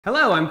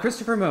Hello, I'm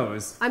Christopher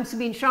Mose. I'm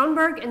Sabine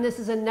Schoenberg, and this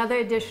is another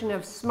edition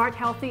of Smart,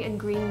 Healthy, and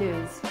Green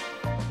News.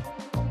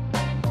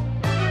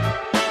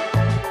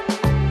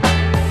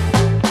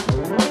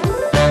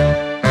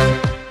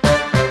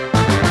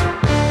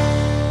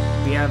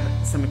 We have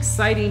some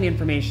exciting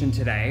information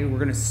today. We're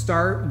going to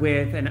start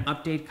with an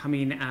update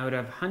coming out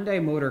of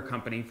Hyundai Motor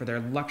Company for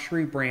their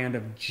luxury brand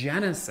of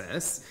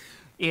Genesis.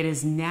 It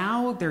is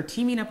now, they're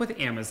teaming up with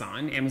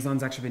Amazon.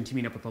 Amazon's actually been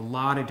teaming up with a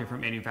lot of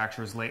different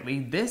manufacturers lately.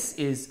 This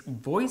is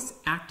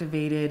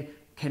voice-activated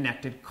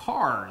connected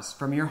cars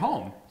from your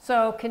home.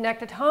 So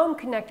connected home,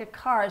 connected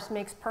cars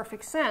makes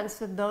perfect sense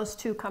that those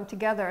two come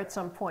together at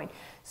some point.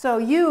 So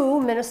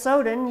you,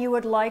 Minnesotan, you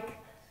would like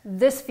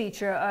this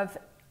feature of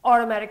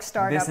automatic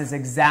startup. This is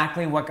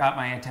exactly what got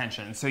my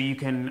attention. So you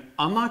can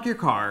unlock your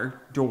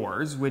car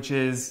doors, which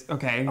is,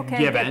 okay,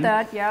 given. Get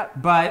that, yeah.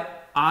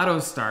 But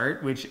auto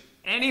start, which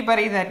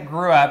anybody that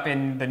grew up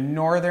in the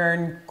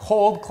northern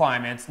cold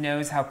climates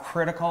knows how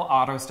critical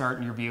auto start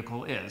in your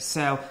vehicle is.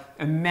 So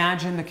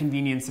imagine the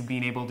convenience of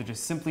being able to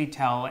just simply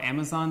tell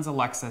Amazon's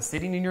Alexa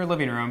sitting in your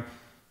living room,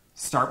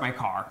 start my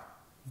car.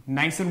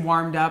 Nice and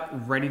warmed up,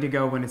 ready to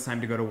go when it's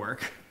time to go to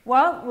work.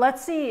 Well,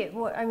 let's see.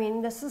 I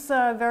mean, this is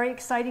a very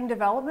exciting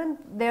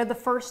development. They're the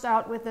first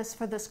out with this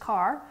for this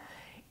car.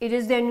 It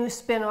is their new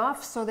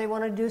spin-off, so they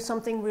want to do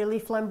something really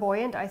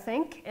flamboyant, I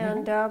think,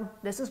 and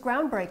this is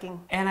groundbreaking.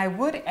 And I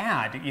would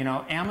add, you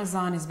know,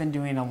 Amazon has been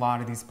doing a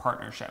lot of these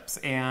partnerships,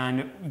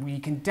 and we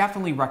can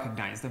definitely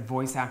recognize that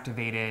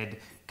voice-activated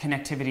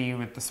connectivity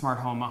with the smart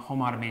home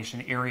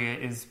automation area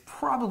is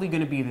probably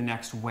going to be the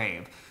next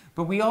wave.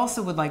 But we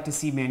also would like to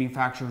see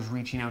manufacturers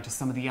reaching out to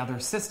some of the other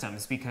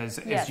systems because,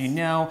 as you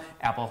know,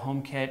 Apple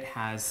HomeKit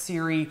has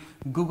Siri.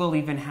 Google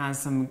even has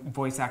some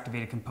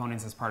voice-activated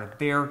components as part of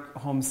their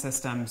home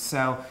system.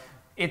 So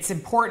it's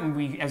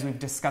important, as we've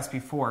discussed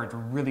before, to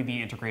really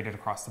be integrated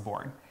across the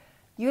board.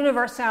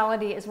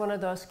 Universality is one of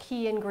those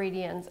key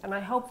ingredients, and I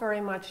hope very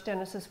much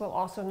Genesis will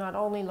also not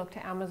only look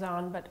to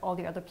Amazon, but all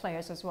the other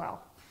players as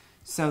well.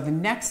 So the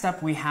next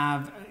up we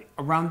have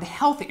around the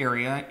health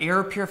area,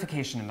 air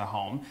purification in the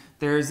home.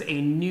 There's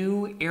a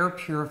new air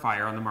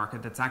purifier on the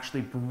market that's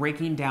actually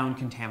breaking down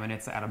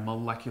contaminants at a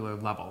molecular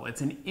level.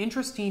 It's an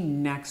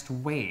interesting next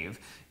wave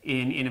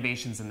in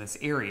innovations in this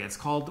area. It's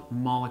called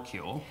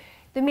Molecule.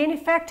 The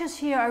manufacturers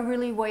here are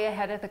really way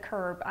ahead of the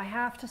curve, I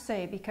have to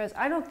say, because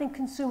I don't think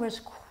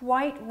consumers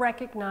quite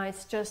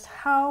recognize just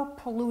how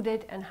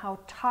polluted and how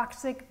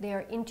toxic their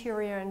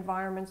interior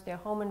environments, their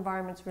home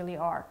environments really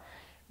are.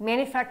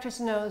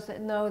 Manufacturers know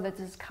that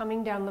this is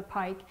coming down the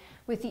pike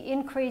with the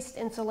increased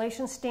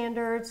insulation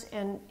standards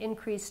and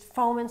increased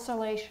foam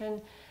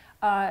insulation.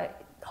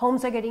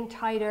 Homes are getting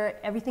tighter,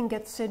 everything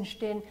gets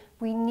cinched in.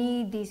 We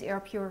need these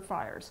air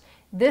purifiers.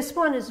 This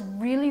one is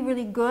really,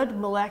 really good.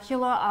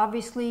 Molecular,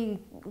 obviously,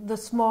 the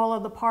smaller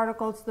the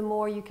particles, the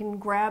more you can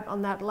grab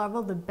on that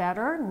level, the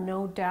better,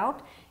 no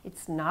doubt.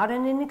 It's not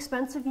an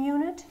inexpensive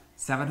unit.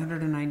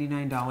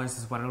 $799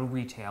 is what it'll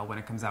retail when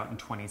it comes out in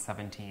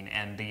 2017,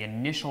 and the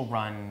initial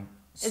run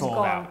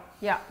sold out.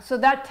 Yeah, so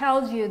that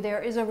tells you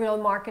there is a real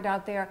market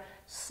out there.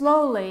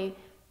 Slowly,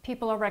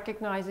 people are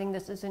recognizing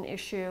this is an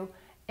issue.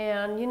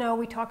 And, you know,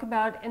 we talk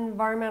about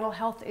environmental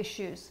health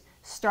issues.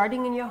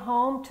 Starting in your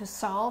home to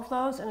solve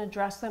those and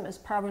address them is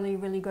probably a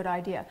really good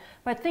idea.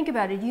 But think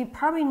about it, you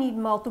probably need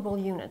multiple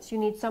units. You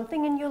need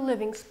something in your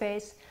living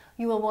space,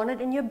 you will want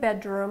it in your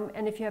bedroom,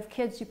 and if you have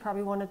kids, you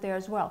probably want it there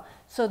as well.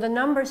 So the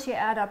numbers here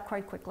add up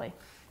quite quickly.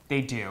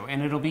 They do,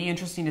 and it'll be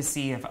interesting to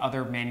see if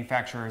other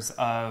manufacturers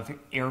of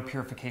air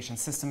purification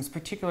systems,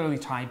 particularly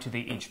tied to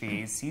the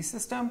HVAC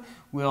system,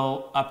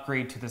 will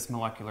upgrade to this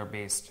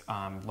molecular-based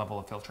level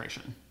of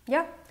filtration.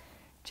 Yeah.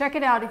 Check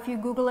it out. If you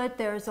Google it,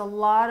 there's a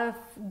lot of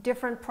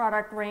different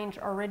product range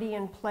already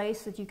in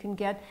place that you can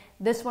get.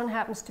 This one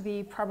happens to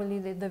be probably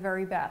the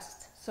very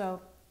best.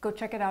 So go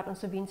check it out on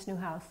Sabine's new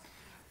house.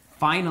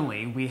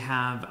 Finally, we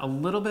have a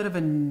little bit of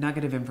a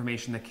nugget of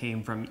information that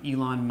came from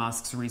Elon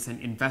Musk's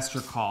recent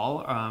investor call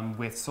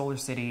with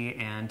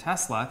SolarCity and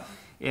Tesla.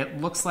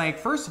 It looks like,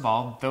 first of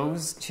all,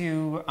 those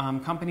two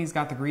companies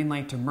got the green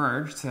light to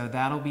merge, so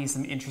that'll be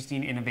some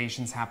interesting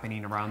innovations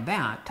happening around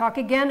that. Talk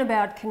again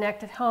about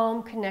connected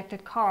home,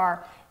 connected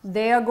car.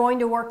 They are going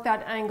to work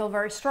that angle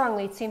very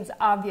strongly. It seems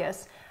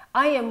obvious.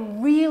 I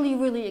am really,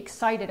 really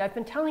excited. I've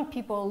been telling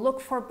people,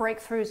 look for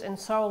breakthroughs in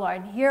solar,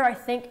 and here I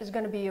think is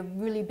going to be a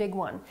really big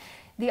one.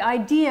 The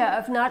idea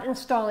of not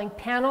installing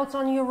panels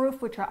on your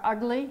roof, which are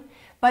ugly,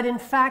 but in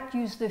fact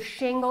use the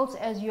shingles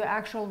as your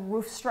actual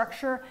roof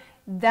structure,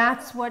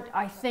 that's what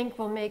I think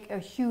will make a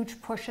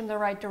huge push in the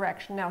right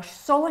direction. Now,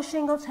 solar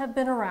shingles have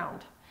been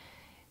around.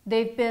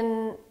 They've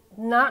been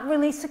not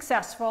really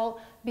successful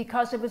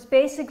because it was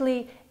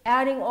basically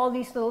adding all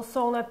these little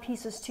solar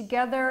pieces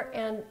together,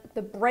 and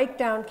the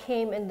breakdown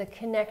came in the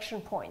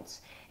connection points.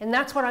 And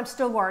that's what I'm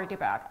still worried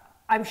about.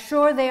 I'm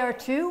sure they are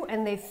too,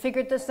 and they've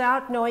figured this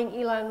out. Knowing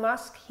Elon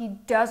Musk, he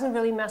doesn't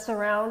really mess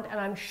around, and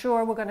I'm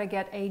sure we're going to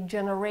get a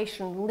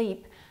generation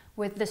leap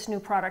with this new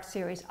product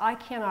series. I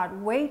cannot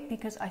wait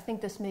because I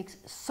think this makes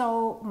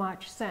so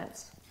much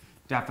sense.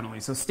 Definitely.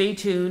 So stay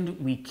tuned.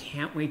 We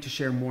can't wait to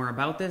share more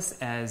about this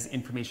as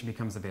information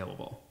becomes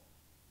available.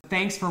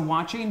 Thanks for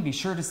watching. Be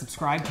sure to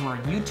subscribe to our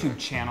YouTube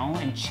channel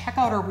and check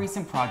out our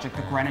recent project,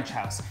 The Greenwich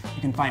House.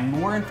 You can find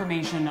more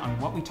information on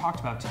what we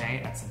talked about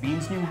today at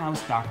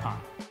sabinesnewhouse.com.